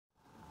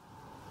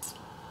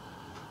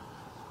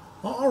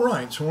All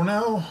right, so we're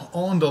now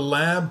on to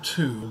Lab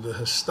 2, the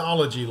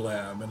Histology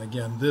Lab. And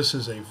again, this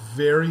is a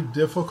very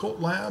difficult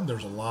lab.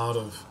 There's a lot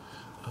of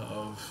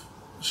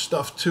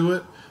stuff to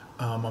it.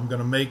 I'm going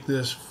to make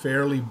this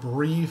fairly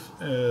brief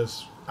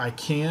as I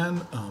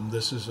can.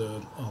 This is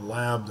a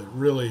lab that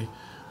really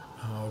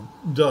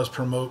does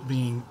promote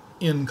being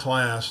in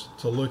class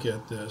to look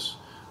at this.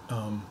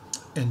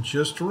 And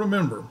just to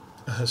remember,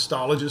 a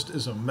histologist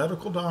is a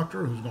medical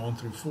doctor who's gone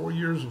through 4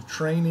 years of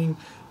training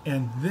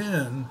and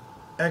then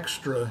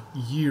extra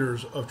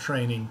years of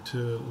training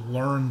to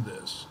learn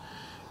this.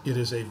 It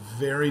is a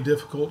very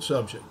difficult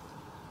subject.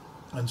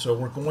 And so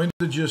we're going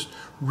to just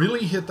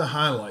really hit the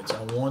highlights.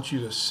 I want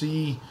you to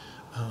see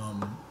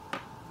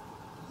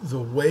the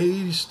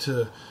ways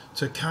to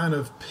kind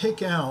of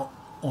pick out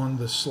on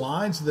the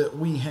slides that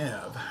we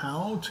have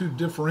how to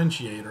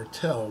differentiate or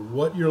tell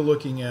what you're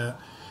looking at,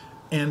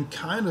 and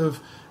kind of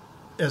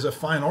as a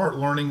fine art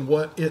learning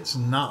what it's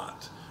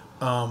not.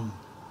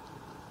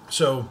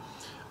 So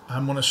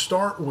I'm going to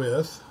start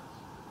with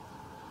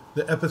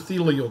the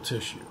epithelial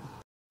tissue.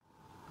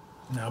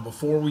 Now,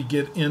 before we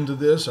get into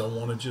this, I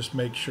want to just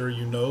make sure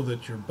you know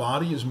that your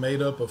body is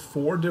made up of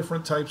 4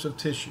 different types of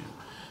tissue.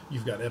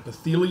 You've got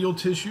epithelial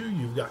tissue,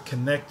 you've got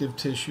connective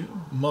tissue,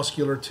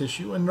 muscular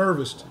tissue, and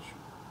nervous tissue.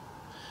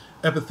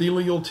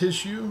 Epithelial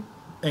tissue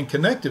and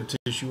connective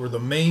tissue are the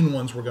main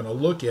ones we're going to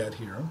look at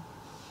here.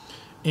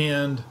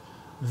 And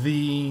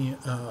the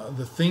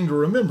thing to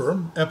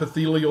remember,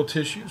 epithelial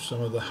tissue,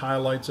 some of the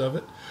highlights of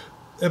it.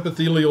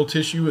 Epithelial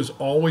tissue is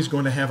always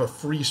going to have a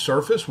free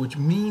surface, which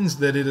means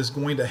that it is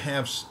going to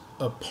have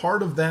a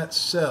part of that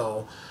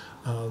cell,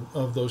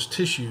 of those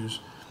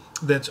tissues,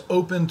 that's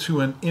open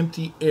to an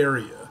empty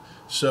area.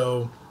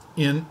 So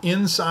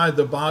inside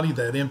the body,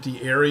 that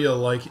empty area,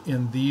 like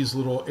in these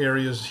little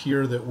areas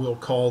here that we'll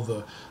call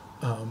the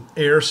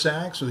air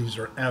sacs, so these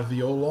are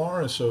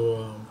alveolar.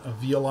 So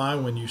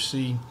alveoli, when you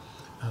see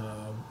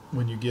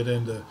when you get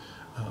into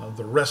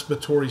the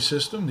respiratory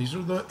system, these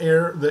are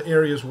the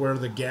areas where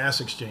the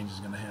gas exchange is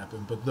going to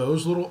happen. But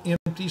those little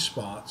empty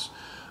spots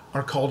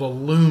are called a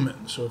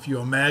lumen. So if you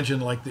imagine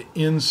like the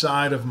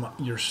inside of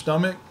your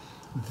stomach,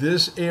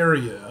 this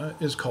area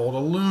is called a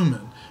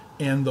lumen.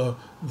 And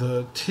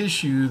the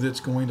tissue that's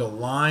going to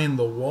line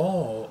the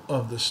wall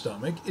of the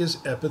stomach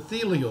is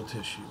epithelial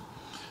tissue.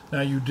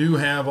 Now you do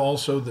have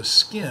also the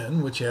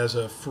skin, which has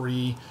a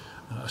free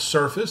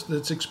surface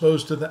that's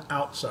exposed to the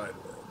outside world.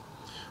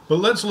 But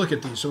let's look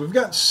at these. So we've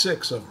got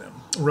 6 of them.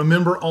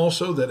 Remember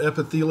also that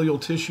epithelial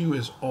tissue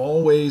is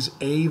always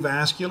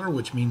avascular,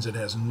 which means it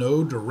has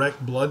no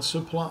direct blood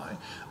supply.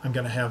 I'm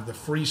going to have the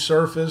free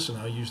surface, and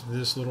I'll use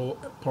this little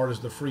part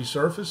as the free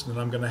surface. Then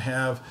I'm going to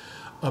have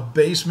a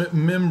basement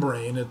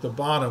membrane at the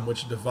bottom,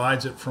 which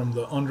divides it from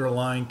the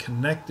underlying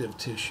connective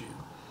tissue.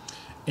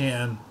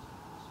 And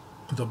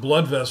the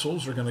blood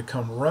vessels are going to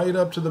come right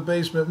up to the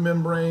basement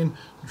membrane,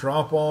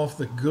 drop off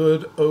the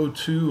good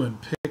O2 and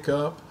pick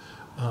up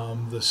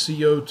the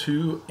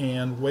CO2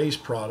 and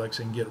waste products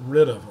and get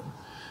rid of them.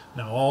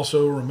 Now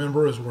also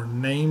remember, as we're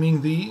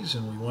naming these,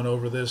 and we went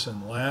over this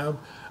in lab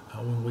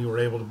when we were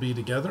able to be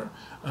together,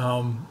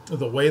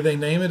 the way they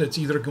name it, it's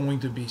either going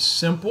to be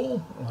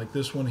simple, like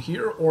this one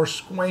here, or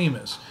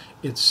squamous.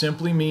 It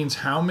simply means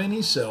how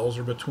many cells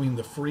are between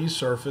the free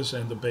surface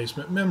and the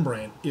basement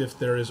membrane. If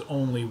there is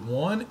only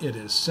one, it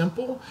is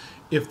simple.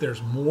 If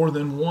there's more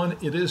than one,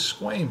 it is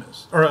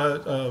squamous,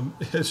 or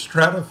it's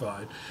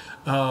stratified.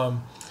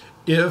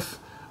 If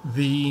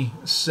the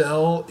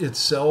cell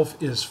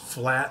itself is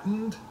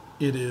flattened,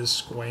 it is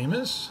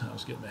squamous. I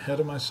was getting ahead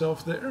of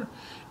myself there.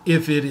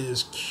 If it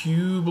is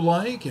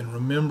cube-like, and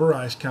remember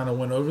I kind of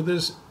went over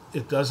this,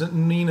 it doesn't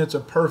mean it's a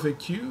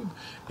perfect cube.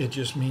 It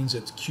just means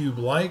it's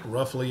cube-like,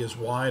 roughly as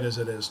wide as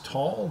it is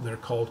tall. They're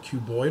called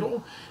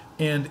cuboidal.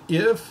 And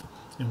if,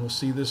 and we'll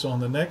see this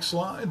on the next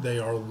slide, they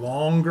are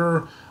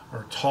longer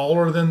or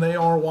taller than they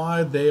are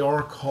wide, they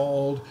are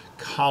called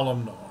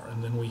columnar.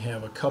 And then we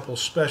have a couple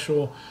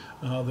special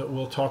that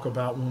we'll talk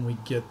about when we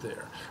get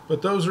there.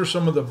 But those are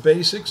some of the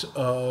basics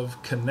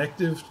of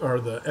connective,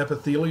 or the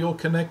epithelial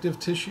connective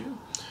tissue.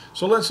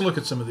 So let's look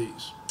at some of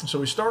these. So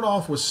we start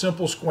off with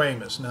simple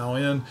squamous. Now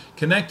in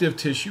connective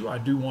tissue, I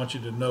do want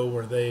you to know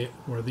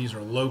where these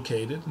are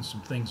located and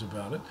some things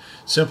about it.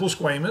 Simple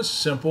squamous,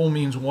 simple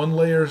means 1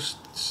 layer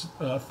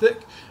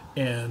thick,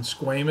 and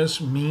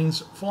squamous means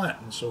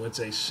flattened. So it's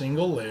a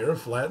single layer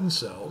of flattened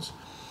cells.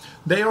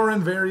 They are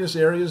in various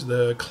areas.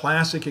 The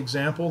classic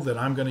example that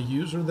I'm going to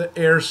use are the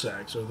air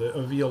sacs, or the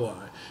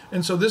alveoli.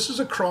 And so this is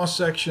a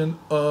cross-section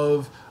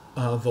of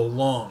the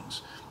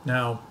lungs.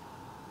 Now,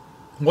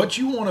 what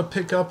you want to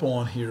pick up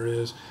on here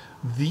is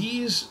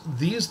these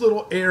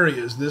little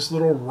areas, this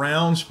little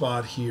round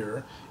spot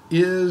here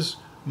is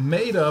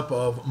made up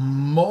of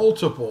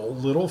multiple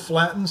little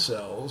flattened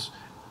cells,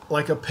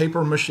 like a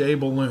paper mache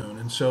balloon.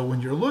 And so when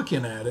you're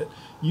looking at it,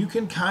 you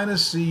can kind of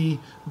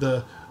see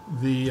the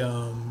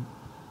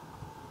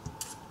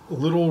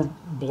little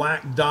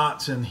black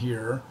dots in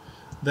here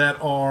that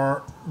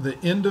are the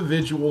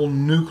individual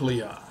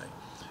nuclei.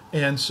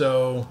 And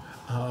so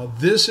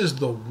this is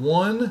the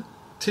one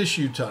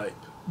tissue type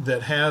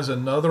that has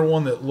another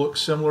one that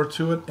looks similar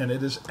to it, and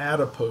it is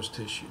adipose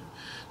tissue.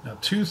 Now,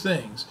 two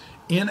things.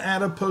 In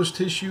adipose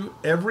tissue,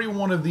 every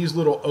one of these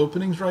little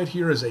openings right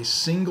here is a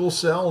single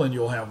cell, and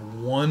you'll have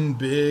one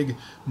big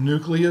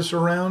nucleus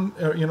around,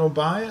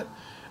 by it.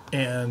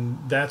 And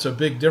that's a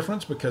big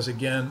difference because,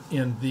 again,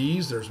 in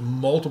these, there's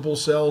multiple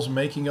cells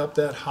making up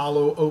that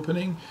hollow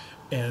opening.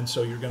 And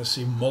so you're going to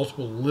see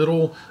multiple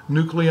little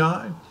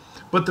nuclei.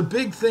 But the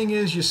big thing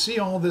is you see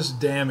all this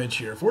damage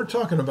here. If we're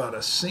talking about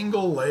a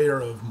single layer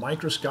of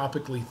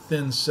microscopically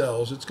thin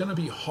cells, it's going to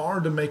be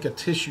hard to make a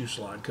tissue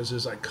slide because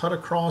as I cut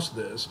across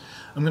this,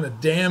 I'm going to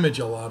damage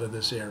a lot of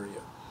this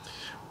area,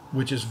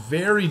 which is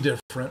very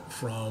different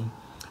from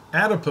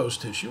adipose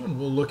tissue, and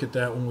we'll look at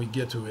that when we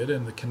get to it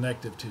in the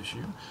connective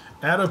tissue.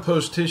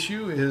 Adipose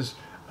tissue is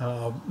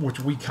which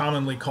we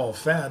commonly call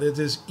fat. It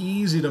is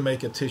easy to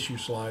make a tissue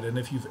slide, and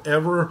if you've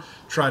ever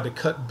tried to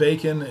cut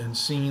bacon and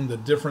seen the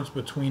difference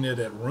between it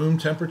at room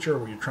temperature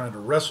where you're trying to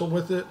wrestle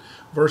with it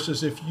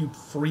versus if you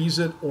freeze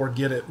it or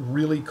get it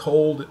really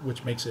cold,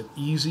 which makes it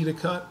easy to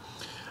cut,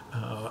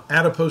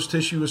 adipose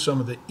tissue is some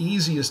of the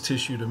easiest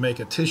tissue to make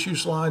a tissue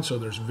slide, so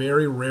there's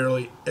very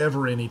rarely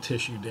ever any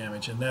tissue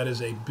damage, and that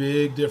is a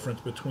big difference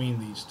between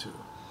these two.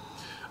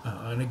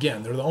 And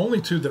again, they're the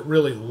only two that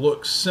really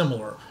look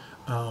similar.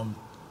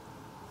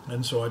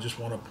 And so I just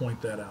want to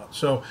point that out.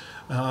 So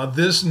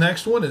this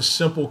next one is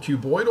simple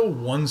cuboidal,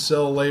 one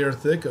cell layer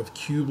thick of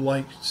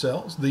cube-like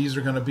cells. These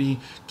are going to be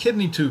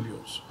kidney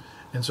tubules.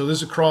 And so this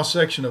is a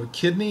cross-section of a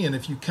kidney, and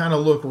if you kind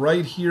of look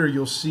right here,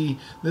 you'll see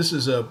this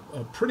is a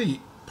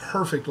pretty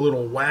perfect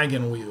little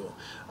wagon wheel.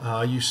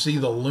 You see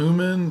the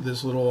lumen,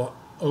 this little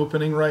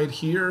opening right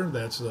here,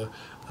 that's the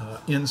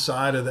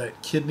inside of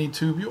that kidney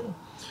tubule.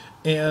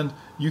 And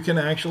you can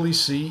actually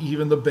see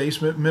even the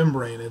basement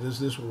membrane. It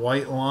is this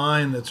white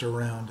line that's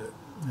around it.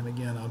 And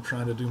again, I'm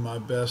trying to do my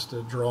best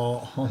to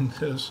draw on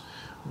this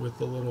with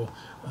the little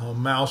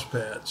mouse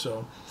pad.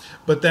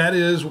 But that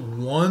is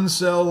one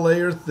cell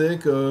layer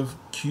thick of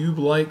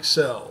cube-like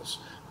cells.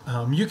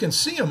 You can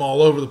see them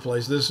all over the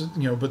place.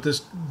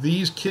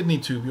 These kidney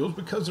tubules,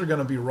 because they're going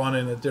to be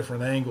running at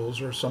different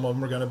angles, or some of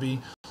them are going to be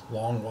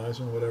longwise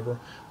and whatever.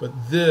 But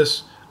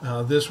this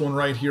one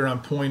right here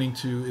I'm pointing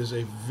to is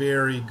a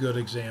very good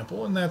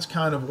example, and that's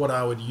kind of what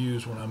I would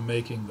use when I'm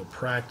making the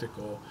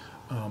practical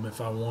if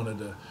I wanted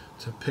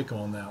to pick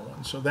on that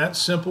one. So that's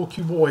simple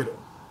cuboidal.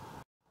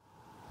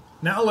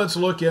 Now let's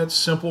look at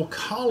simple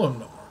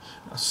columnar.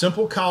 Now,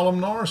 simple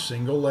columnar,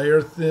 single layer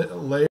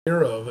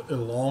of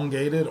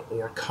elongated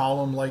or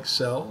column-like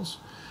cells.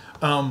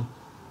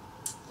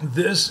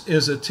 This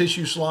is a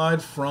tissue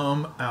slide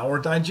from our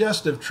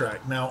digestive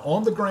tract. Now,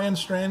 on the Grand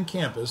Strand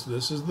campus,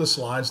 this is the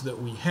slides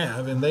that we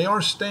have, and they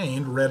are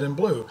stained red and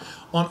blue.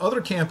 On other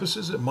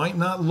campuses, it might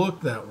not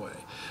look that way.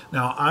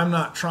 Now, I'm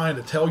not trying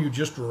to tell you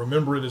just to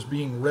remember it as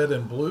being red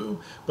and blue,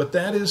 but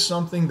that is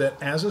something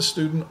that as a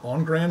student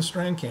on Grand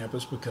Strand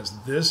campus, because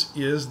this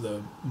is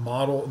the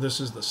model, this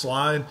is the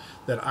slide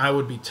that I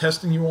would be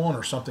testing you on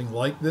or something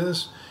like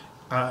this,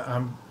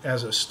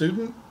 as a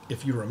student,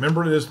 if you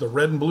remember it as the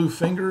red and blue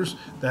fingers,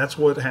 that's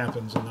what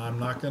happens, and I'm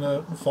not going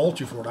to fault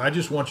you for it. I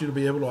just want you to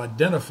be able to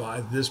identify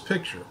this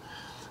picture.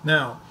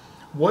 Now,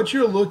 what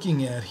you're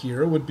looking at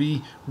here would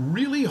be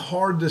really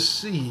hard to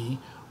see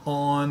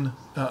on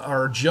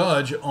or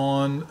judge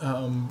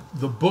on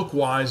the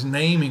book-wise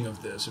naming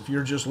of this. If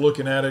you're just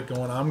looking at it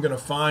going, I'm going to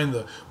find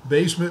the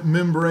basement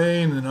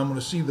membrane, and I'm going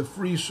to see the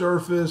free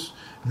surface,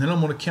 and then I'm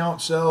going to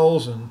count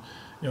cells, and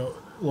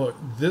look,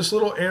 this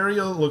little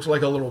area looks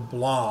like a little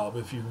blob.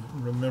 If you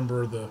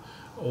remember the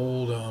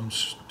old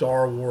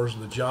Star Wars,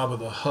 the Jabba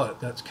the Hutt,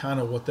 that's kind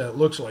of what that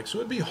looks like. So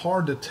it'd be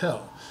hard to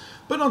tell.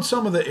 But on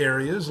some of the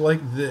areas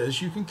like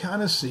this, you can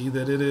kind of see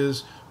that it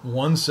is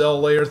one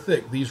cell layer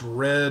thick. These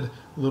red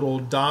little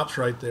dots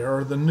right there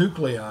are the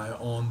nuclei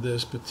on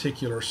this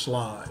particular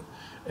slide.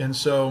 And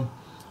so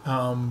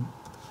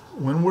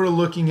when we're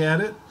looking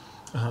at it,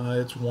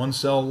 it's one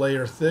cell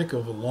layer thick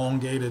of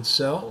elongated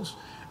cells.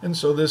 And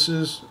so this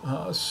is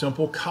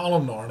simple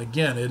columnar. And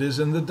again, it is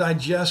in the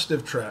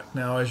digestive tract.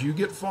 Now, as you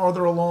get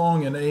farther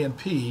along in A and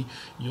P,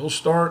 you'll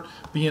start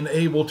being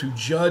able to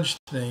judge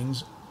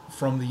things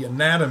from the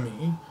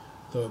anatomy,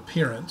 the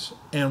appearance,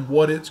 and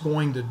what it's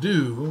going to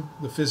do,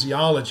 the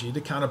physiology,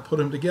 to kind of put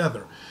them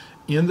together.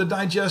 In the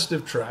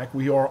digestive tract,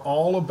 we are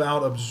all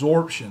about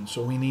absorption,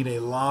 so we need a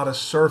lot of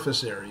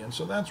surface area. And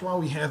so that's why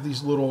we have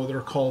these little,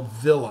 they're called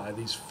villi,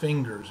 these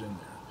fingers in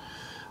there.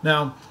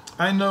 Now,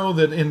 I know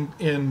that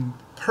in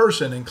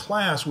person, in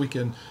class, we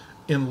can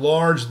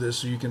enlarge this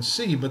so you can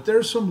see, but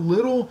there's some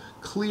little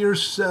clear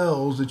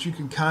cells that you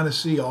can kind of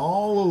see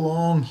all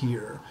along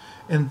here.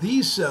 And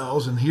these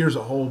cells, and here's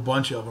a whole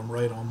bunch of them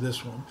right on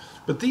this one,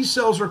 but these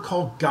cells are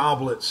called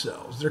goblet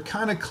cells. They're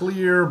kind of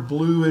clear,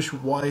 bluish,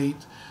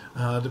 white,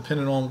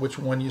 depending on which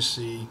one you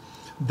see.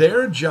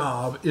 Their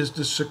job is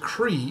to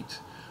secrete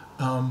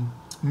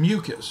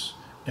mucus.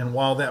 And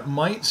while that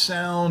might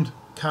sound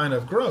kind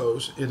of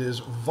gross, it is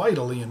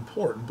vitally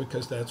important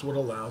because that's what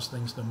allows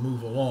things to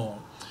move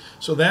along.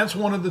 So that's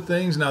one of the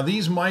things. Now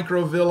these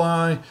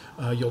microvilli,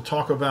 you'll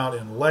talk about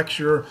in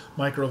lecture.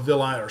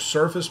 Microvilli are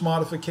surface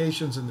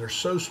modifications, and they're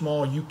so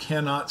small you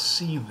cannot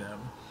see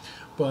them.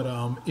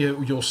 But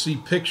you'll see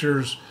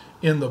pictures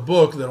in the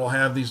book that'll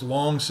have these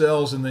long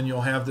cells, and then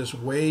you'll have this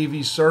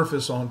wavy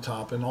surface on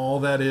top, and all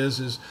that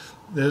is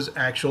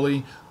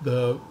actually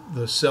the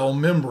cell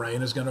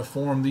membrane is going to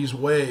form these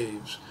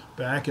waves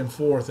back and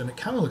forth, and it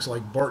kind of looks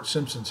like Bart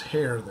Simpson's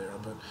hair there.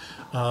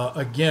 But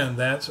again,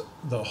 that's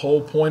the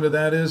whole point of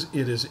that, is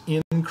it is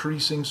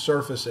increasing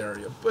surface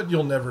area, but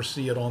you'll never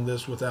see it on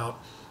this without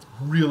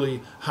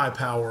really high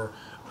power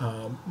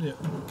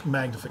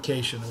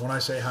magnification. And when I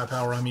say high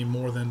power, I mean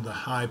more than the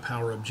high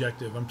power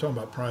objective. I'm talking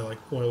about probably like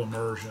oil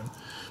immersion.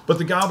 But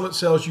the goblet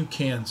cells you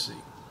can see.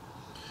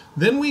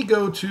 Then we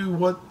go to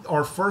what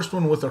our first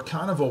one with a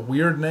kind of a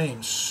weird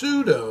name,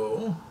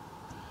 pseudo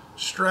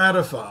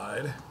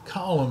stratified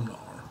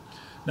columnar.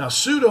 Now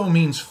pseudo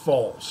means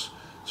false.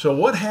 So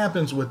what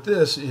happens with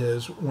this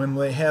is when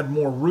they had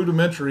more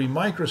rudimentary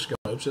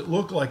microscopes, it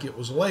looked like it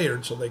was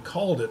layered, so they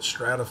called it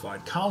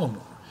stratified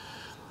columnar.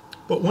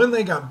 But when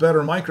they got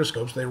better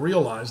microscopes, they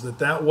realized that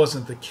that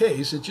wasn't the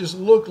case. It just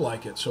looked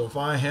like it. So if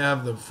I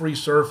have the free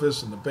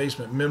surface and the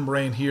basement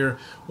membrane here,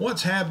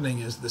 what's happening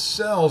is the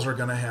cells are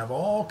going to have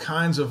all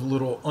kinds of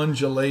little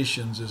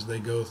undulations as they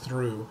go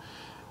through.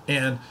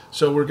 And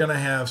so we're going to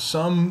have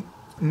some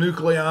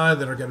nuclei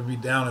that are going to be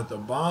down at the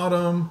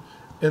bottom,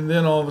 and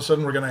then all of a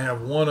sudden we're going to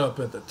have one up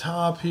at the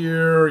top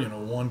here, you know,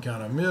 one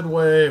kind of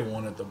midway,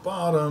 one at the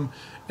bottom.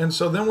 And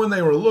so then when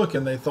they were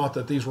looking, they thought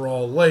that these were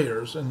all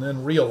layers, and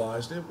then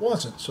realized it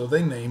wasn't. So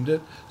they named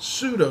it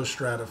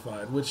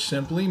pseudostratified, which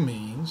simply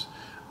means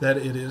that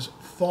it is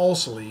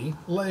falsely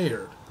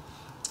layered.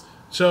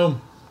 So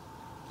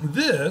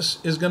this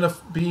is going to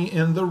be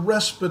in the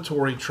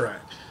respiratory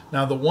tract.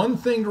 Now the one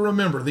thing to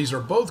remember, these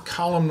are both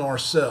columnar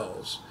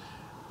cells,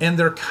 and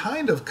they're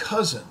kind of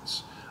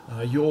cousins.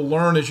 You'll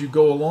learn as you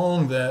go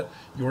along that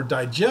your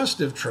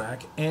digestive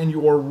tract and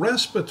your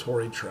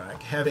respiratory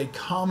tract have a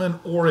common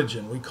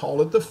origin. We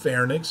call it the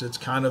pharynx. It's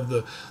kind of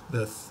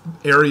the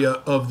area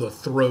of the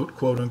throat,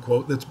 quote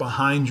unquote, that's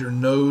behind your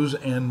nose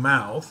and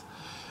mouth.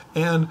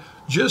 And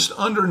just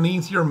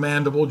underneath your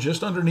mandible,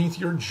 just underneath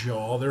your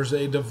jaw, there's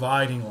a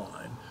dividing line.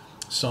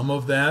 Some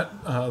of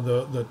that,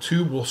 the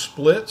tube will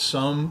split.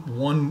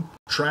 One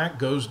tract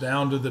goes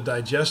down to the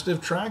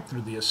digestive tract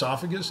through the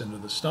esophagus into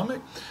the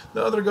stomach.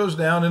 The other goes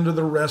down into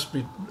the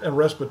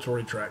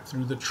respiratory tract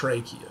through the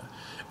trachea.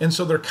 And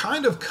so they're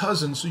kind of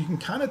cousins, so you can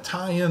kind of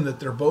tie in that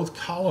they're both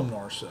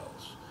columnar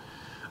cells.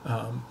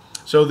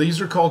 So these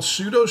are called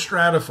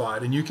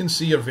pseudostratified, and you can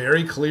see a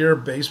very clear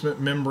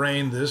basement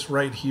membrane. This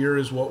right here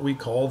is what we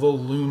call the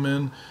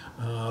lumen.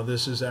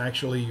 This is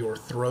actually your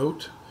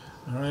throat.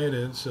 All right,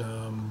 it's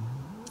I'm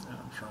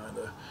trying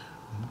to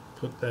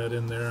put that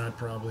in there. I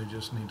probably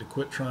just need to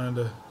quit trying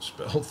to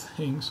spell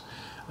things.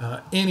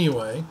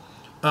 Anyway,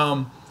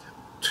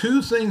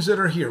 two things that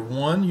are here.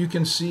 One, you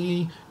can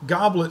see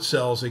goblet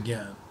cells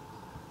again,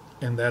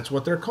 and that's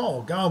what they're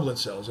called, goblet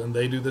cells, and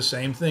they do the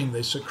same thing.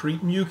 They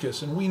secrete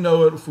mucus, and we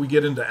know it if we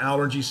get into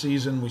allergy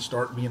season, we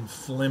start being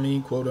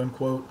phlegmy, quote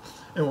unquote.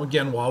 And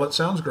again, while it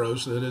sounds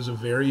gross, that is a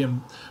very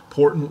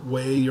important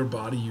way your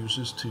body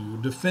uses to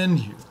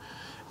defend you.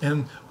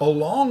 And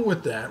along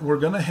with that, we're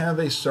going to have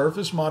a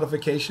surface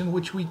modification,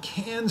 which we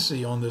can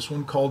see on this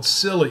one, called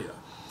cilia.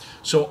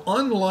 So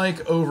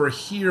unlike over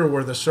here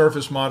where the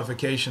surface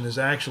modification is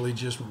actually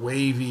just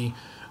wavy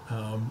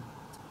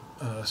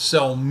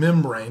cell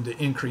membrane to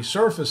increase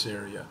surface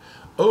area,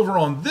 over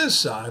on this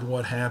side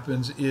what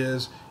happens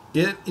is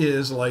it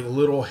is like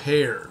little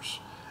hairs.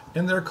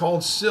 And they're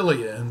called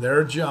cilia, and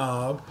their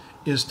job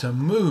is to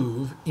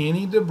move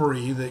any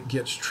debris that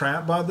gets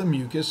trapped by the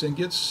mucus and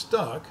gets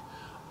stuck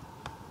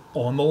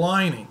on the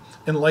lining.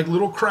 And like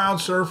little crowd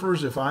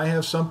surfers, if I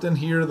have something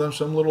here,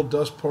 some little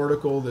dust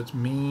particle that's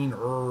mean,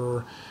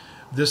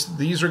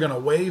 these are going to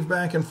wave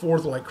back and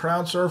forth like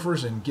crowd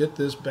surfers and get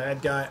this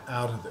bad guy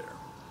out of there.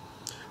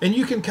 And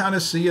you can kind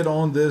of see it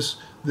on this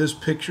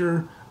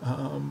picture.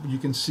 You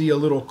can see a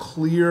little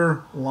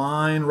clear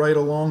line right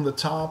along the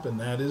top, and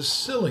that is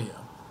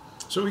cilia.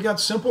 So we got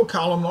simple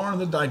columnar in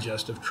the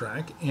digestive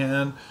tract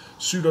and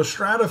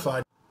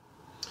pseudostratified.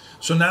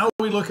 So now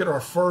we look at our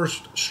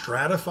first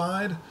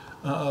stratified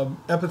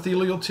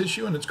epithelial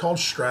tissue, and it's called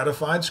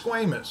stratified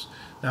squamous.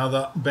 Now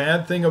the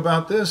bad thing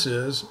about this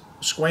is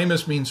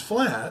squamous means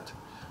flat,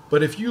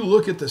 but if you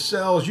look at the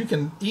cells, you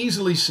can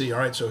easily see, all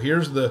right, so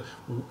here's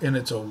and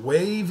it's a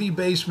wavy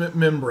basement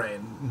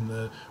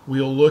membrane.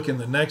 We'll look in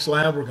the next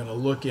lab, we're going to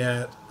look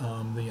at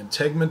the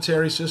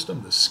integumentary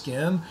system, the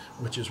skin,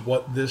 which is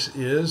what this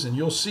is, and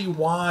you'll see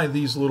why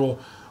these little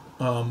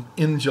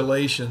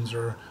undulations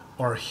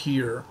are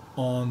here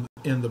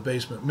in the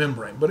basement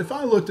membrane. But if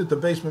I looked at the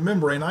basement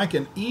membrane, I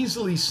can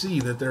easily see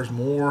that there's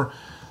more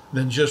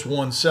than just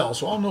one cell.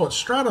 So I'll know it's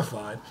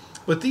stratified,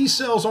 but these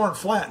cells aren't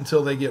flat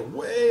until they get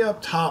way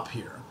up top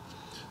here.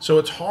 So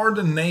it's hard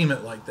to name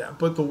it like that.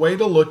 But the way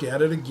to look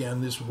at it,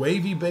 again, this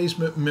wavy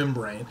basement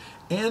membrane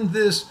and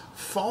this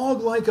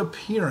fog-like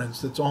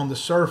appearance that's on the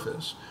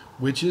surface,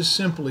 which is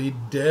simply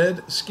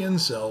dead skin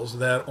cells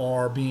that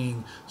are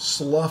being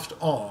sloughed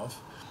off,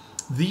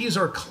 these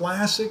are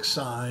classic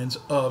signs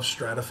of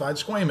stratified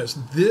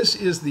squamous. This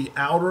is the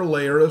outer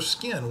layer of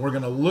skin. We're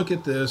going to look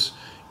at this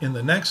in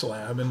the next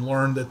lab and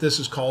learn that this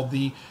is called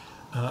the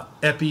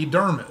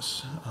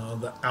epidermis,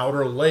 the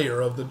outer layer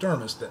of the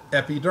dermis, the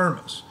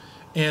epidermis.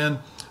 And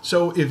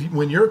so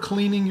when you're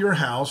cleaning your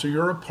house or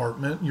your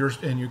apartment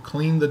and you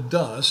clean the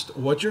dust,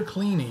 what you're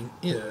cleaning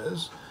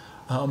is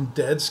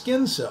dead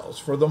skin cells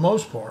for the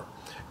most part.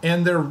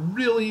 And they're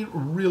really,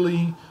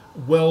 really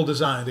well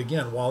designed.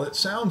 Again, while it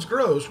sounds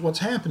gross, what's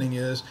happening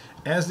is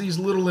as these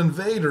little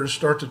invaders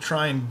start to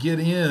try and get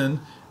in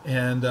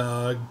and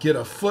get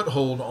a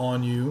foothold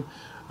on you,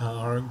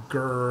 and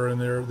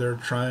they're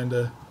trying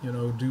to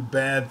do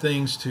bad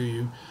things to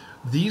you,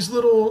 these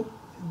little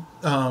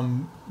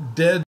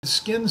dead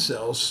skin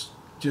cells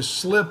just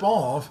slip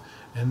off,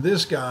 and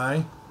this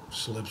guy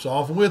slips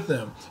off with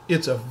them.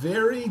 It's a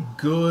very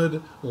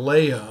good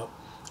layout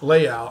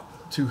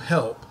to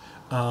help.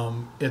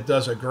 It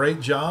does a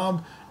great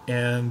job,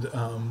 and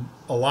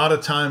a lot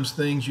of times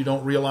things you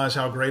don't realize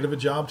how great of a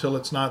job till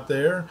it's not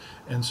there.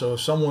 And so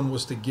if someone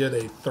was to get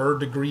a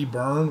 3rd-degree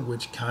burn,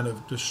 which kind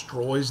of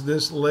destroys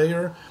this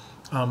layer,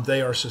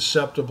 they are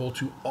susceptible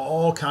to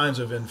all kinds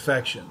of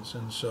infections.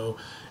 And so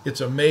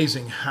it's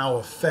amazing how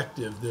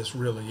effective this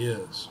really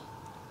is.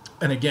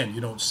 And again,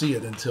 you don't see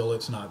it until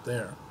it's not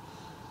there.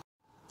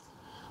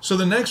 So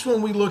the next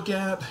one we look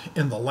at,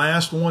 and the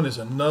last one, is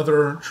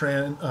another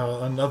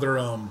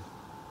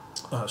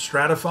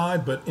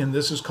stratified, but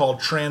this is called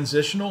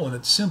transitional, and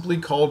it's simply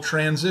called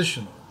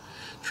transitional.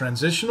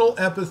 Transitional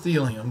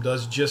epithelium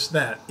does just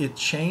that. It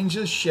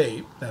changes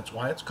shape. That's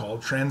why it's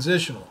called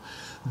transitional.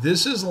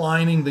 This is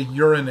lining the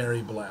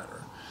urinary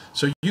bladder.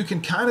 So you can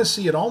kind of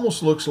see it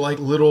almost looks like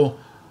little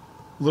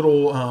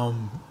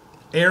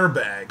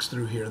airbags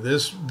through here.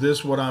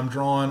 This what I'm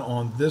drawing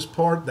on this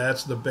part,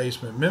 that's the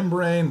basement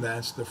membrane,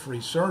 that's the free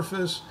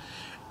surface,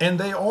 and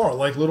they are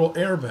like little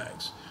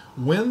airbags.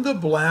 When the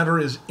bladder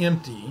is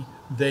empty,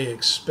 they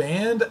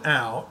expand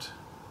out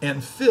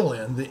and fill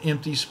in the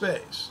empty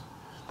space.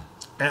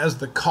 As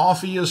the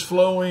coffee is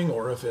flowing,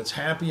 or if it's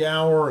happy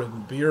hour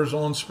and beer's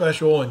on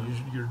special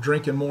and you're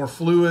drinking more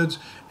fluids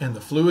and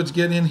the fluids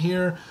get in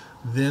here,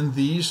 then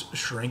these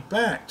shrink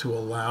back to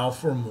allow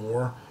for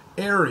more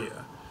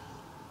area.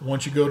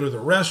 Once you go to the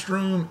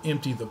restroom,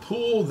 empty the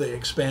pool, they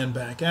expand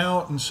back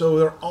out, and so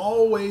they're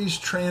always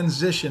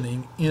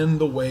transitioning in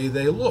the way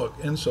they look,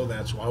 and so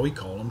that's why we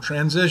call them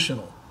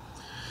transitional.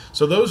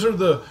 So those are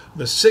the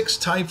 6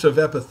 types of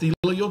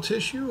epithelial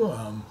tissue.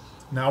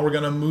 Now we're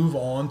going to move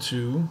on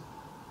to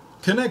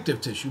connective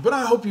tissue, but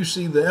I hope you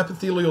see the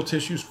epithelial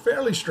tissue is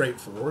fairly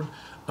straightforward.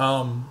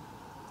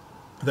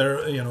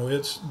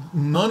 It's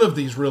none of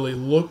these really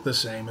look the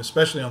same,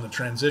 especially on the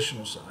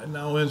transitional side.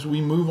 Now, as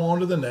we move on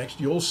to the next,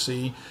 you'll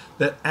see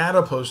that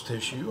adipose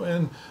tissue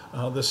and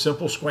the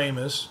simple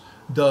squamous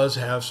does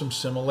have some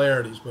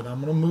similarities, but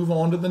I'm going to move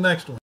on to the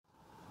next one.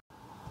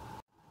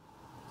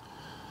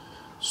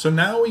 So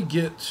now we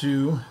get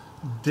to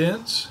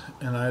dense,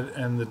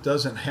 and it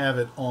doesn't have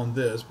it on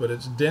this, but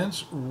it's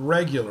dense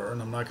regular,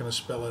 and I'm not going to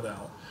spell it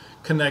out,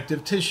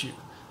 connective tissue.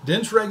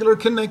 Dense regular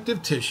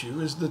connective tissue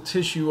is the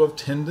tissue of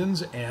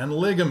tendons and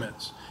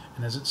ligaments.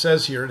 And as it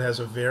says here, it has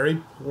a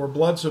very poor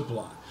blood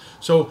supply.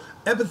 So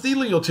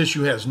epithelial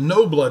tissue has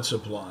no blood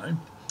supply,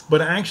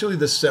 but actually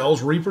the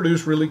cells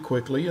reproduce really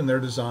quickly, and they're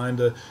designed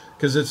to,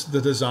 because it's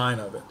the design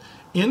of it.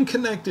 In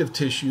connective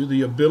tissue,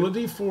 the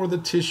ability for the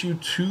tissue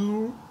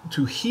to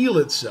heal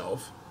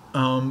itself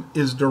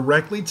is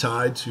directly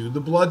tied to the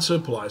blood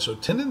supply. So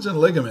tendons and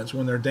ligaments,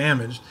 when they're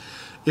damaged,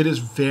 it is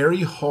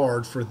very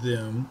hard for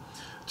them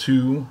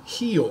to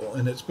heal,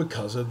 and it's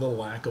because of the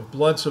lack of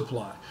blood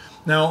supply.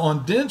 Now,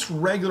 on dense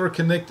regular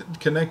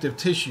connective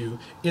tissue,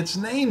 it's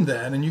named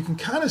that, and you can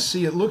kind of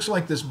see it looks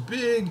like this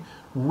big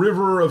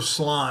river of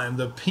slime,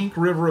 the pink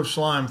river of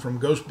slime from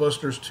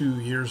Ghostbusters 2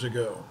 years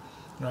ago,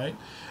 right?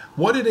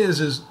 What it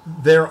is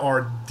there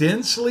are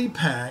densely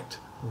packed,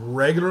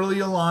 regularly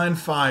aligned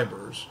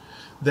fibers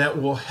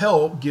that will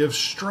help give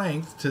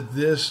strength to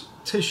this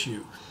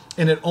tissue.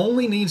 And it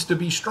only needs to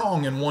be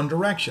strong in one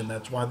direction.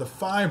 That's why the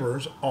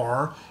fibers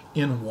are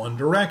in one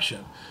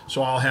direction.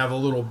 So I'll have a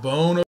little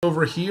bone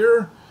over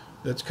here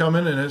that's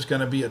coming, and it's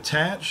going to be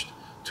attached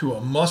to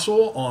a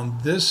muscle on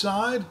this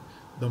side.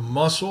 The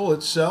muscle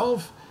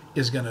itself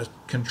is going to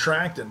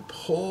contract and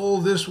pull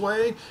this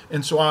way.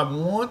 And so I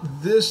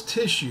want this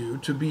tissue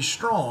to be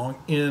strong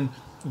in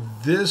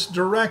this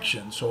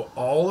direction. So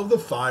all of the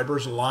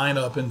fibers line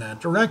up in that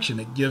direction.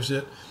 It gives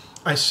it,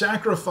 I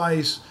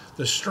sacrifice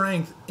the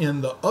strength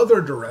in the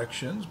other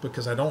directions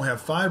because I don't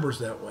have fibers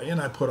that way,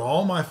 and I put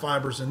all my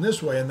fibers in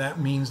this way, and that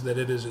means that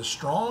it is as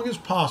strong as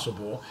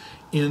possible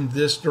in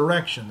this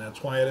direction.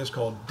 That's why it is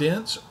called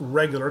dense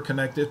regular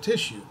connective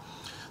tissue,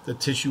 the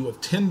tissue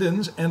of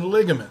tendons and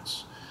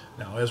ligaments.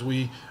 Now, as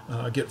we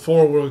get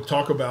forward, we'll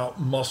talk about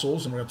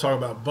muscles and we're going to talk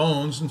about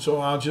bones. And so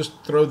I'll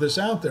just throw this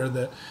out there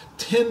that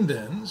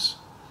tendons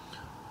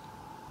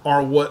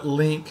are what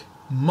link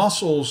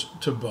muscles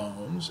to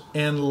bones,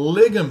 and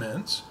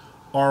ligaments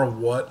are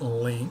what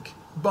link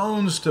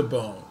bones to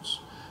bones.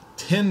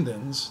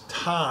 Tendons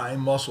tie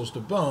muscles to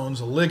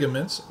bones,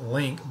 ligaments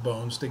link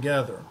bones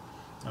together.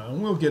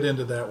 And we'll get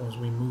into that as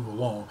we move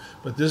along.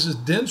 But this is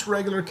dense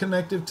regular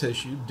connective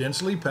tissue,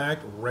 densely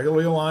packed,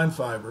 regularly aligned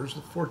fibers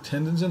for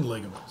tendons and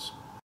ligaments.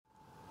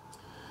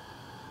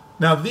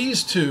 Now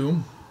these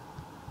two,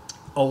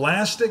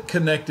 elastic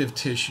connective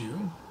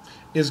tissue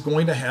is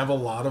going to have a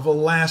lot of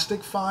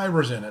elastic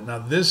fibers in it. Now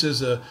this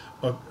is a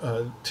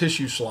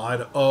tissue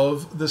slide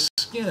of the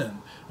skin,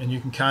 and you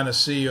can kind of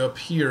see up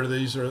here,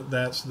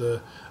 that's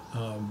the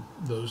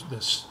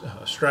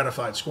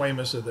stratified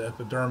squamous of the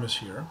epidermis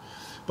here.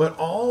 But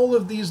all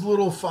of these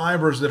little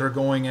fibers that are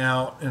going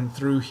out and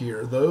through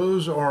here,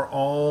 those are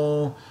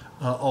all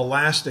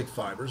elastic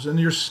fibers. And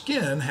your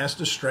skin has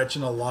to stretch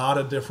in a lot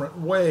of different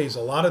ways.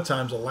 A lot of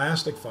times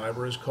elastic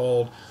fiber is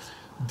called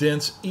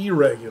dense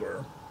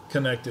irregular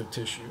connective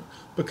tissue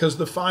because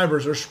the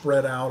fibers are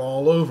spread out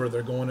all over.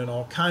 They're going in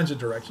all kinds of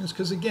directions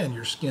because, again,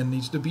 your skin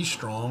needs to be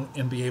strong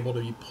and be able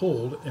to be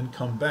pulled and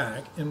come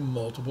back in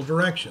multiple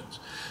directions.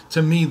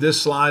 To me,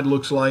 this slide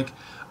looks like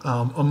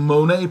a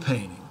Monet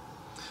painting.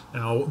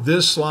 Now,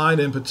 this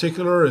slide in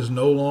particular is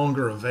no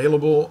longer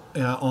available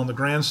on the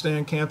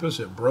Grandstand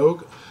campus. It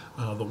broke.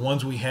 The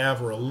ones we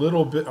have are a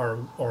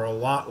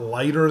lot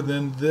lighter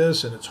than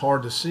this, and it's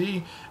hard to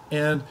see.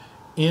 And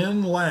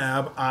in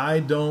lab, I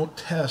don't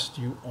test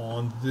you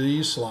on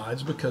these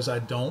slides because I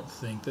don't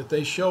think that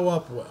they show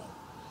up well.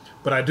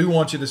 But I do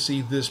want you to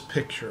see this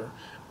picture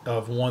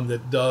of one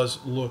that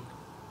does look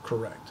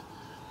correct.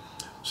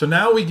 So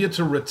now we get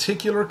to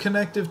reticular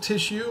connective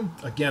tissue.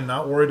 Again,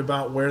 not worried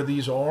about where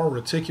these are.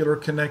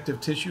 Reticular connective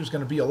tissue is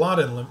going to be a lot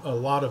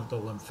of the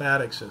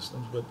lymphatic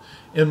systems, but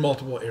in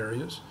multiple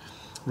areas.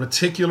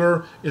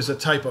 Reticular is a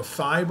type of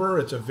fiber.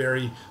 It's a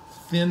very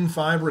thin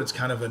fiber. It's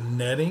kind of a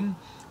netting.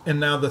 And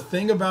now the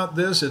thing about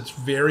this, it's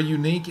very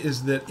unique,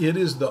 is that it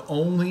is the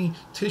only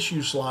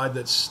tissue slide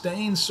that's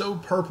stained so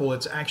purple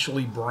it's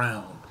actually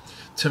brown.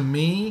 To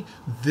me,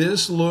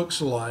 this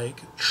looks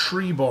like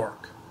tree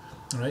bark.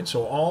 All right,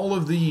 so all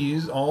of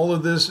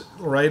this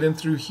right in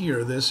through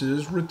here, this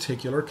is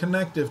reticular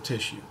connective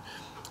tissue.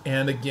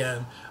 And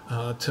again,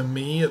 to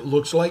me, it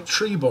looks like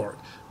tree bark.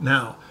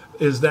 Now,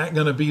 is that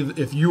going to be,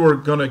 if you are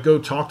going to go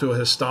talk to a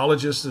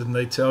histologist and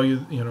they tell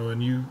you,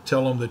 and you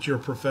tell them that your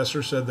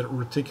professor said that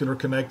reticular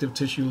connective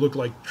tissue looked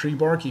like tree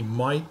bark, he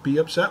might be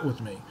upset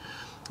with me.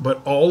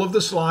 But all of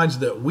the slides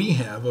that we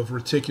have of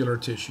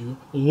reticular tissue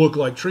look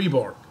like tree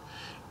bark.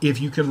 If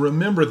you can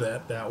remember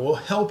that, that will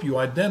help you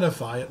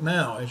identify it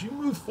now. As you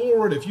move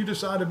forward, if you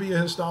decide to be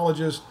a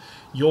histologist,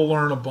 you'll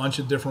learn a bunch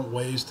of different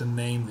ways to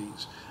name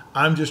these.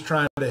 I'm just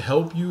trying to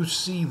help you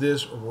see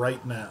this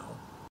right now.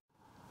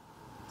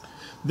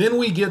 Then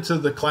we get to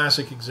the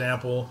classic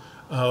example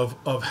of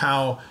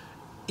how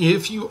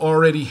if you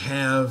already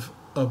have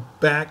a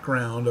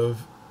background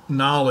of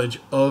knowledge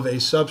of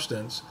a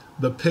substance,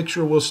 the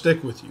picture will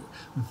stick with you.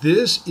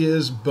 This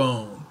is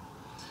bone.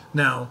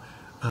 Now,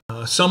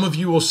 some of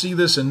you will see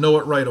this and know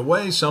it right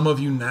away. Some of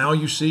you, now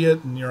you see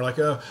it and you're like,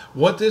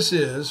 what this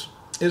is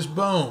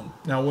bone.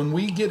 Now, when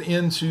we get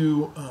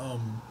into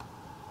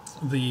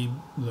the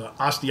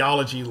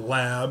Histology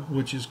Lab,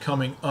 which is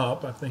coming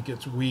up, I think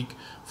it's week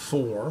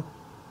 4,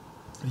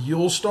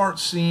 you'll start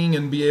seeing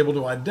and be able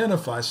to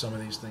identify some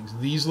of these things.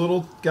 These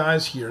little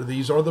guys here,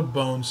 these are the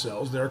bone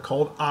cells. They're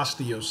called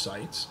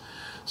osteocytes.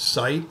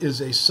 Cyte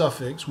is a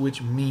suffix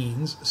which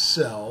means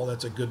cell.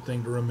 That's a good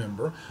thing to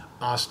remember.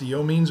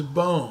 Osteo means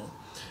bone.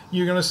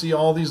 You're going to see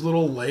all these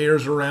little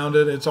layers around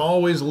it. It's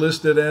always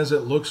listed as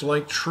it looks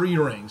like tree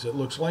rings. It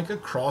looks like a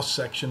cross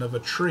section of a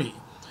tree.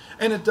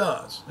 And it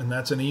does. And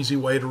that's an easy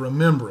way to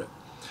remember it.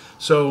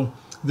 So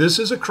this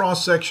is a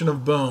cross section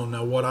of bone.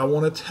 Now what I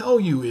want to tell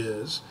you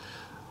is,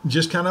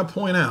 just kind of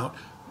point out,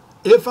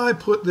 if I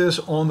put this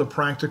on the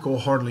practical,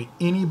 hardly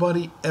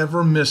anybody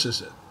ever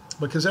misses it.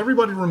 Because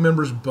everybody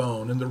remembers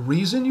bone, and the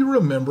reason you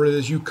remember it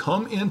is you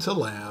come into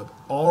lab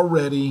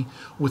already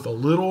with a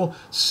little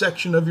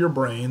section of your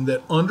brain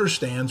that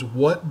understands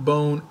what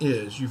bone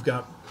is. You've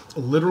got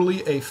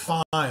literally a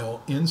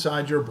file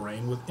inside your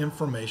brain with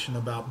information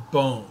about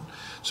bone.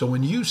 So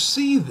when you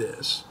see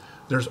this,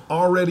 there's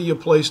already a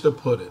place to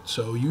put it.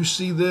 So you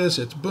see this,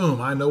 it's boom,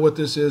 I know what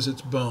this is,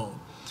 it's bone.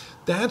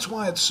 That's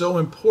why it's so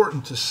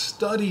important to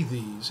study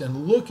these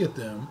and look at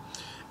them.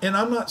 And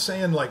I'm not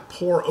saying like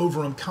pore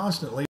over them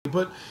constantly,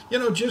 but,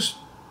 just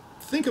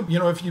think of,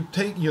 if you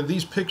take,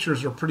 these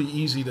pictures are pretty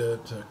easy to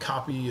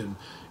copy, and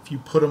if you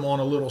put them on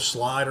a little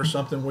slide or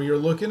something where you're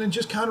looking, and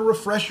just kind of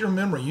refresh your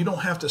memory. You don't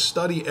have to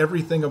study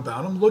everything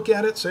about them. Look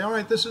at it, say, all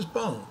right, this is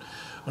bone.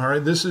 All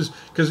right, this is,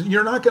 because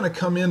you're not going to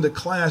come into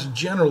class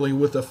generally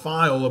with a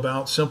file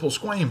about simple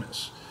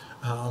squamous,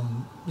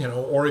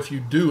 or if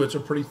you do, it's a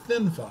pretty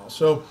thin file.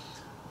 So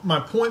my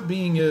point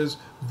being is,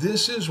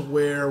 this is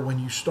where, when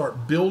you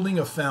start building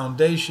a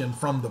foundation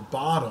from the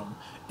bottom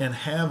and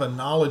have a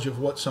knowledge of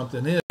what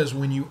something is,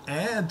 when you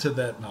add to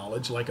that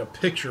knowledge, like a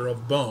picture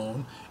of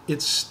bone,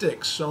 it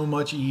sticks so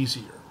much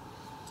easier.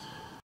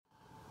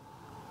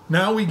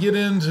 Now we get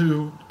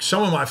into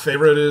some of my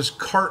favorite is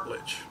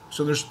cartilage.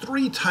 So there's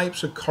three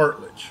types of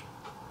cartilage.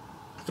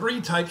 Three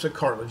types of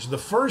cartilage. The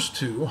first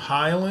two,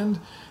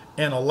 hyaline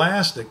and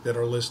elastic, that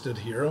are listed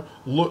here,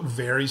 look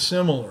very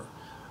similar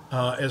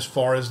as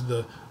far as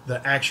the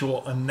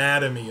actual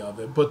anatomy of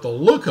it, but the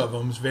look of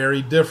them is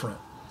very different.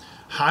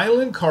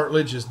 Hyaline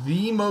cartilage is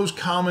the most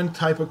common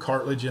type of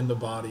cartilage in the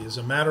body. As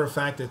a matter of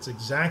fact, it's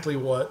exactly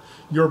what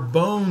your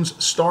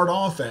bones start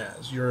off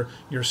as. Your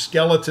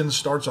skeleton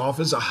starts off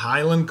as a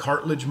hyaline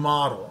cartilage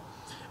model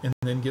and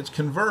then gets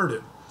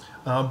converted.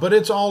 But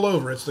it's all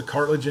over. It's the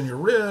cartilage in your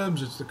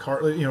ribs. It's the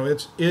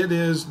cartilage, it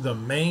is the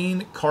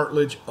main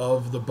cartilage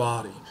of the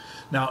body.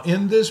 Now,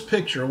 in this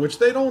picture, which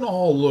they don't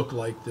all look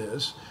like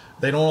this,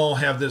 they don't all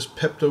have this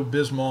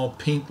Pepto-Bismol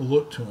pink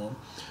look to them,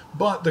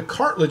 but the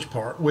cartilage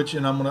part,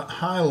 and I'm going to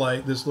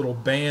highlight this little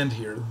band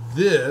here,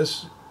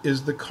 this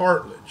is the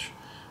cartilage.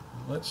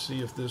 Let's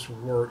see if this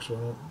works so I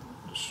don't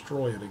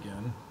destroy it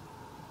again.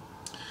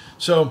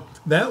 So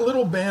that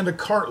little band of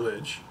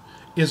cartilage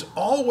is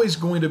always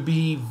going to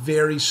be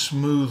very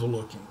smooth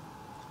looking.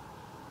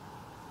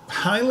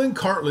 Hyaline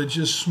cartilage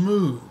is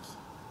smooth.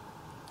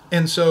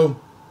 And so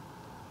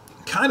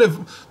kind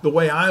of the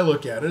way I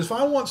look at it is, if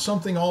I want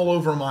something all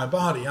over my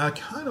body, I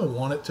kind of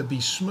want it to be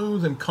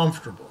smooth and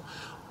comfortable.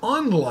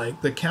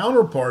 Unlike the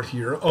counterpart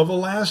here of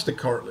elastic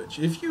cartilage.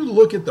 If you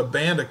look at the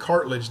band of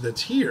cartilage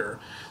that's here,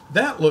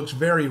 that looks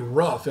very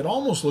rough. It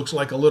almost looks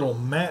like a little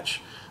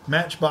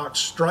matchbox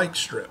strike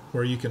strip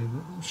where you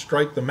can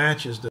strike the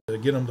matches to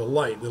get them to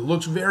light. It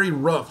looks very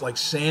rough, like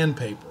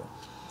sandpaper.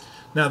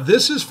 Now,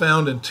 this is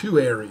found in two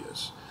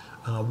areas.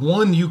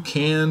 One you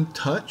can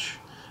touch,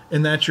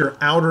 and that's your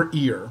outer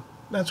ear.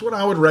 That's what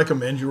I would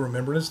recommend you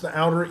remember. It's the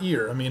outer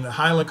ear. I mean, the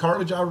hyaline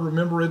cartilage, I would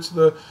remember it's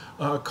the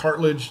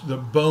cartilage, the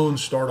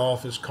bones start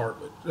off as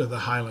cartilage, the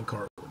hyaline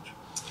cartilage.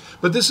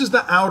 But this is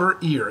the outer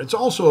ear. It's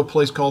also a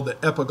place called the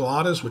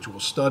epiglottis, which we'll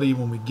study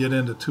when we get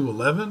into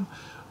 211.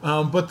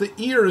 But the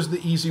ear is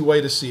the easy way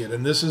to see it.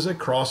 And this is a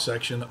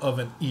cross-section of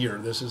an ear.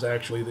 This is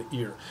actually the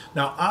ear.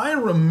 Now, I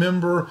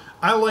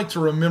like to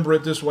remember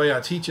it this way.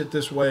 I teach it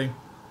this way.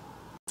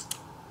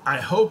 I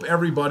hope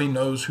everybody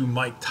knows who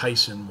Mike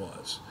Tyson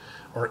was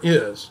or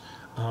is.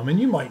 And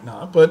you might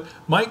not, but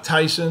Mike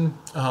Tyson,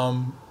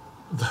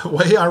 the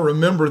way I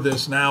remember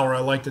this now, or I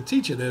like to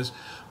teach it, is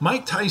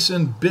Mike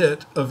Tyson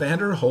bit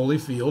Evander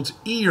Holyfield's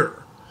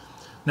ear.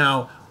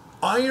 Now,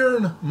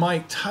 Iron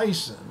Mike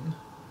Tyson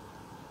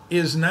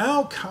is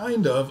now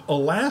kind of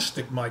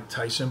elastic Mike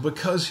Tyson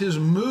because his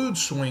mood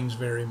swings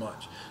very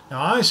much.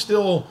 Now, I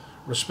still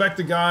respect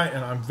the guy,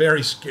 and I'm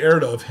very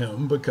scared of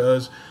him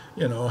because,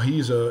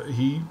 he's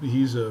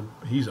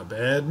a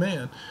bad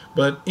man.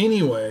 But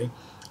anyway,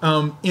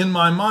 in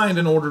my mind,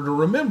 in order to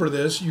remember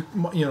this,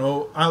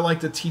 I like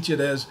to teach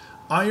it as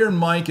Iron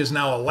Mike is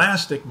now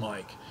elastic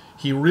Mike.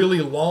 He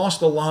really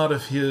lost a lot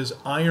of his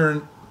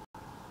iron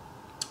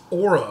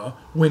aura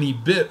when he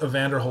bit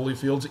Evander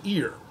Holyfield's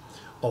ear.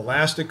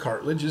 Elastic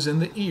cartilage is in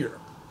the ear.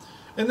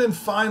 And then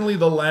finally,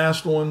 the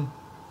last one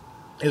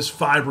is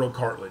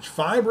fibrocartilage.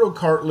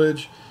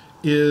 Fibrocartilage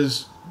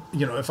is,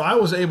 if I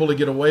was able to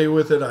get away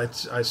with it,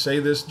 I say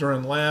this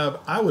during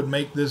lab, I would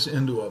make this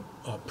into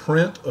a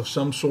print of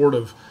some sort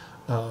of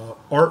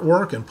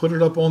artwork and put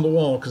it up on the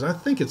wall because I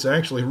think it's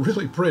actually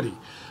really pretty.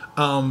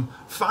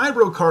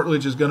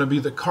 Fibrocartilage is going to be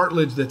the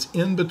cartilage that's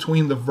in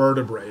between the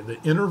vertebrae. The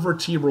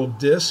intervertebral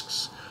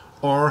discs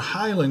are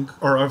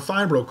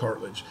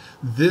fibrocartilage.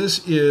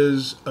 This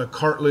is a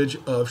cartilage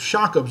of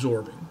shock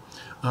absorbing.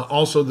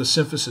 Also, the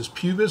symphysis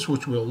pubis,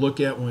 which we'll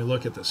look at when we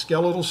look at the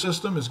skeletal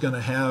system, is going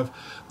to have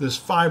this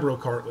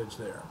fibrocartilage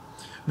there.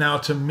 Now,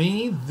 to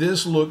me,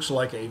 this looks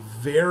like a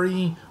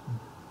very,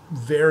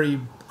 very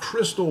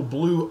crystal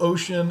blue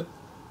ocean,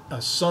 a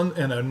sun,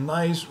 and a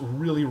nice,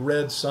 really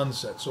red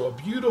sunset. So a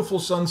beautiful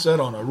sunset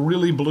on a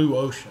really blue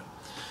ocean.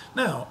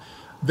 Now,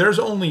 there's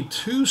only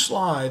two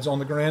slides on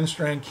the Grand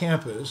Strand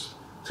campus,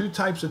 two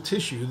types of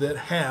tissue that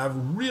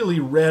have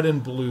really red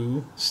and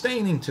blue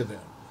staining to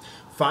them.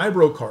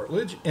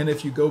 Fibrocartilage, and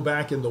if you go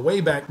back in the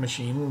Wayback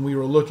Machine when we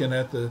were looking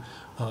at the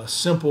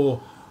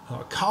simple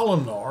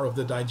columnar of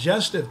the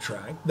digestive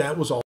tract, that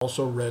was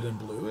also red and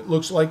blue. It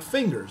looks like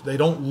fingers. They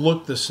don't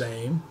look the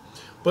same,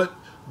 but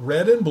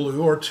red and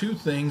blue are two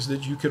things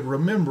that you could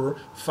remember.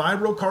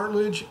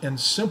 Fibrocartilage and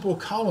simple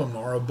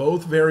columnar are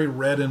both very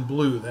red and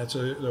blue. That's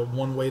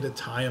one way to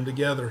tie them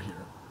together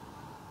here.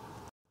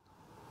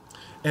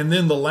 And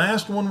then the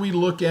last one we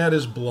look at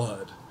is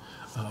blood.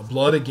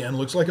 Blood, again,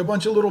 looks like a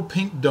bunch of little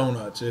pink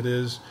donuts. It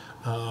is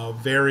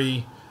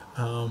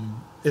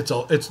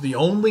it's the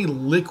only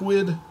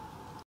liquid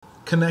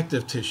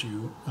connective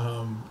tissue.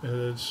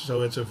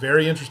 So it's a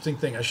very interesting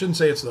thing. I shouldn't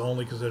say it's the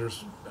only because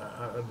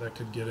that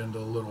could get into a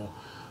little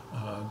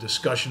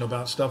discussion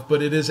about stuff,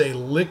 but it is a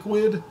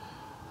liquid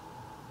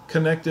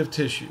connective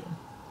tissue.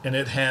 And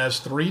it has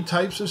 3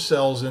 types of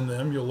cells in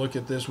them. You'll look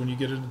at this when you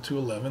get into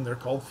 211. They're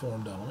called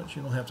formed elements.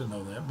 You don't have to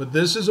know that. But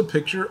this is a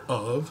picture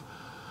of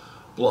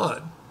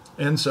blood.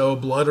 And so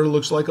blood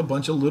looks like a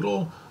bunch of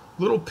little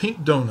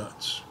pink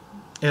donuts.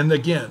 And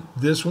again,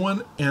 this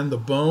one and the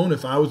bone,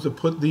 if I was to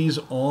put these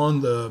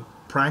on the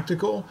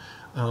practical,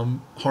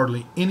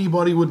 hardly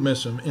anybody would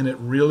miss them. And it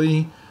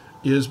really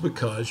is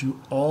because you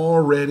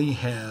already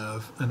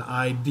have an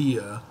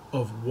idea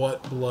of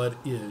what blood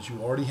is.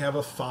 You already have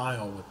a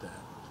file with that.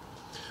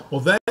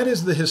 Well, that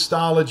is the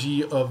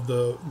histology of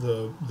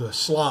the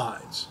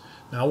slides.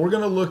 Now we're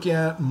going to look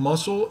at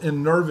muscle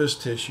and nervous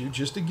tissue.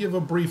 Just to give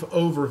a brief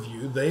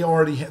overview,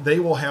 they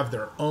will have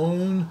their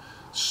own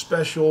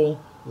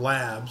special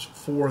labs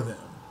for them.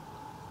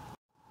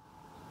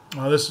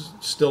 Now this is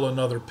still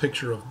another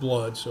picture of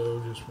blood,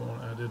 so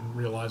I didn't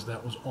realize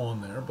that was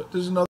on there, but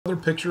this is another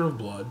picture of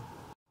blood.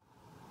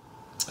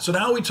 So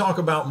now we talk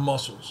about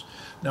muscles.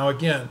 Now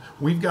again,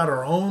 we've got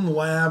our own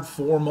lab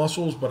for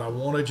muscles, but I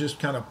want to just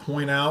kind of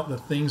point out the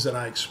things that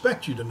I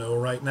expect you to know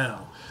right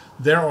now.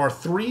 There are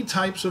 3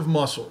 types of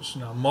muscles.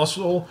 Now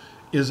muscle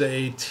is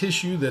a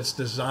tissue that's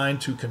designed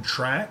to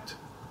contract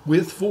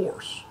with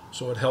force,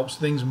 so it helps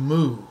things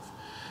move.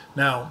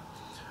 Now,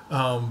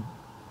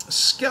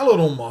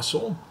 skeletal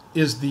muscle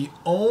is the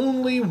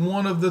only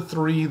one of the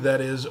 3 that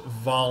is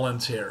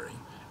voluntary,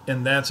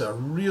 and that's a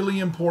really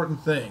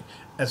important thing.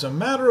 As a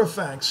matter of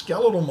fact,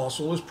 skeletal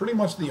muscle is pretty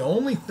much the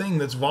only thing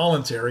that's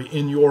voluntary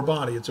in your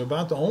body. It's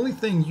about the only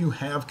thing you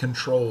have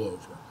control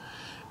over,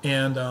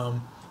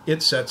 and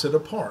it sets it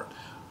apart.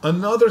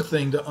 Another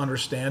thing to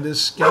understand is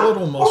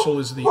skeletal muscle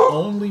is the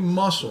only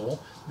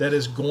muscle that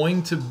is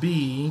going to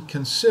be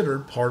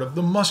considered part of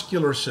the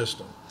muscular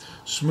system.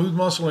 Smooth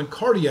muscle and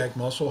cardiac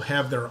muscle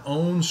have their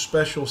own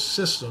special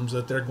systems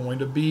that they're going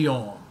to be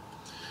on.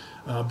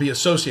 Be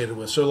associated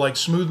with. So like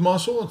smooth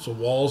muscle, it's the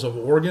walls of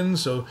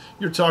organs. So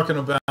you're talking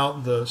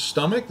about the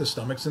stomach. The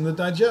stomach's in the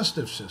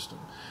digestive system.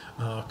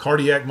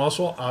 Cardiac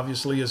muscle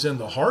obviously is in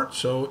the heart,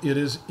 so it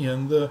is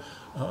in the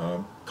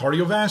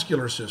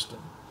cardiovascular system.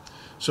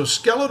 So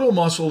skeletal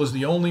muscle is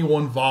the only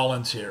one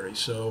voluntary.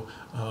 So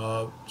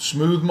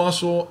smooth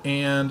muscle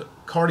and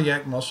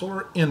cardiac muscle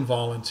are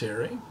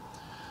involuntary.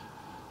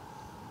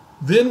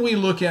 Then we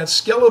look at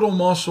skeletal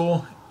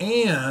muscle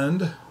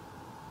and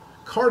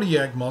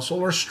cardiac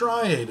muscle are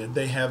striated.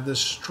 They have this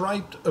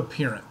striped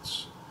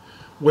appearance,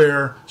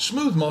 where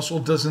smooth muscle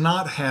does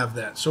not have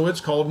that. So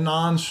it's called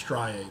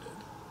non-striated.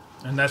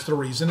 And that's the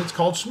reason it's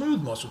called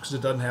smooth muscle, because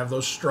it doesn't have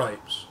those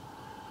stripes.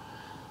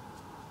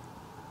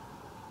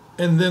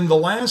 And then the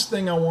last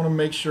thing I want to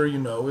make sure you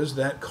know is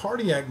that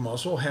cardiac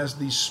muscle has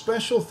these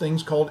special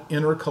things called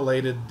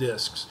intercalated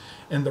discs.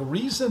 And the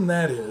reason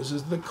that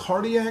is the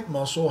cardiac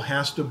muscle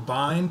has to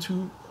bind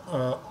to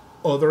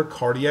other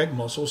cardiac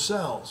muscle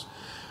cells.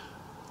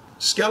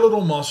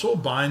 Skeletal muscle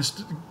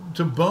binds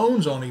to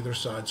bones on either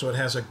side, so it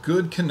has a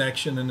good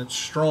connection and it's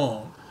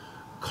strong.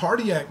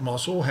 Cardiac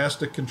muscle has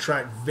to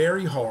contract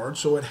very hard,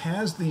 so it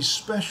has these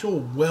special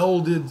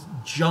welded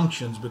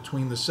junctions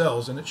between the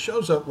cells, and it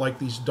shows up like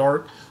these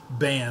dark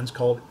bands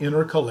called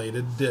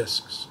intercalated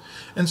discs.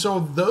 And so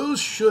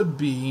those should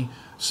be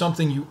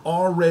something you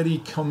already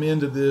come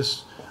into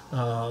this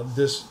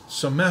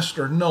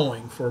semester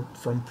knowing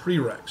from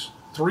prereqs.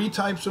 3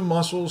 types of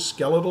muscles: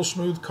 skeletal,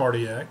 smooth,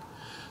 cardiac.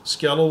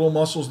 Skeletal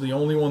muscle is the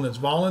only one that's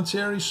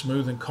voluntary.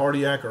 Smooth and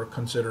cardiac are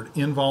considered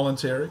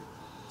involuntary.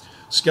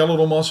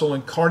 Skeletal muscle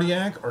and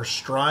cardiac are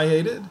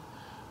striated,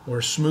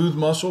 where smooth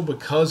muscle,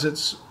 because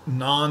it's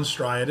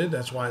non-striated,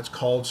 that's why it's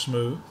called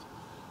smooth.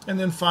 And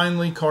then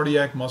finally,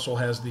 cardiac muscle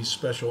has these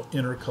special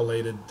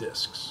intercalated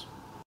discs.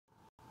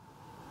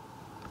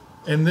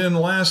 And then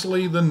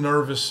lastly, the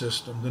nervous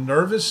system. The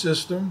nervous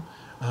system,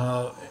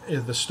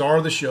 the star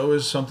of the show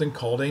is something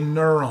called a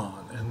neuron.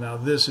 And now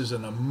this is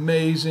an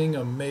amazing,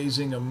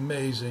 amazing,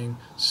 amazing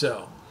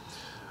cell.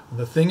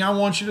 The thing I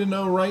want you to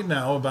know right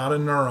now about a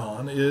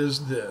neuron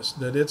is this,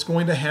 that it's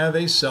going to have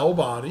a cell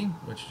body,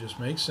 which just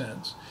makes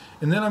sense.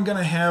 And then I'm going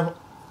to have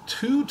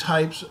 2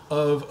 types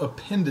of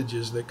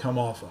appendages that come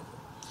off of it.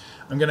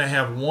 I'm going to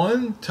have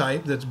one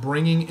type that's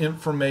bringing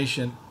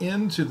information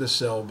into the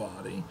cell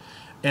body,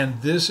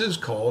 and this is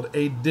called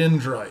a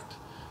dendrite.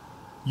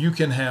 You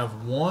can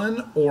have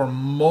one or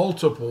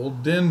multiple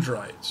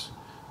dendrites.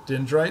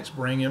 Dendrites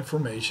bring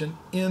information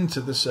into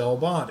the cell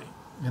body.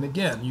 And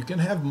again, you can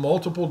have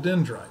multiple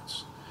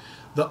dendrites.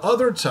 The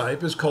other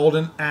type is called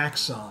an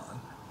axon.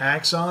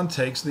 Axon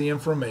takes the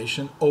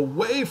information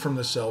away from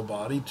the cell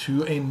body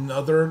to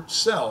another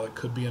cell. It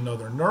could be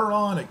another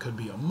neuron, it could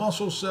be a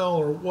muscle cell,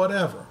 or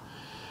whatever.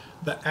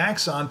 The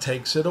axon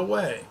takes it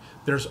away.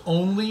 There's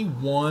only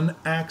one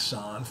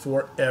axon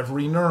for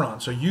every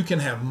neuron. So you can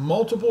have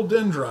multiple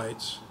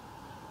dendrites,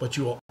 but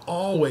you will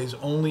always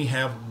only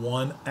have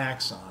one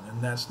axon,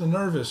 and that's the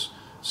nervous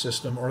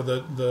system, or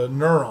the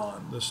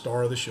neuron, the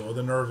star of the show,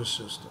 the nervous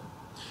system.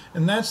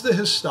 And that's the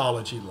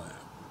Histology Lab.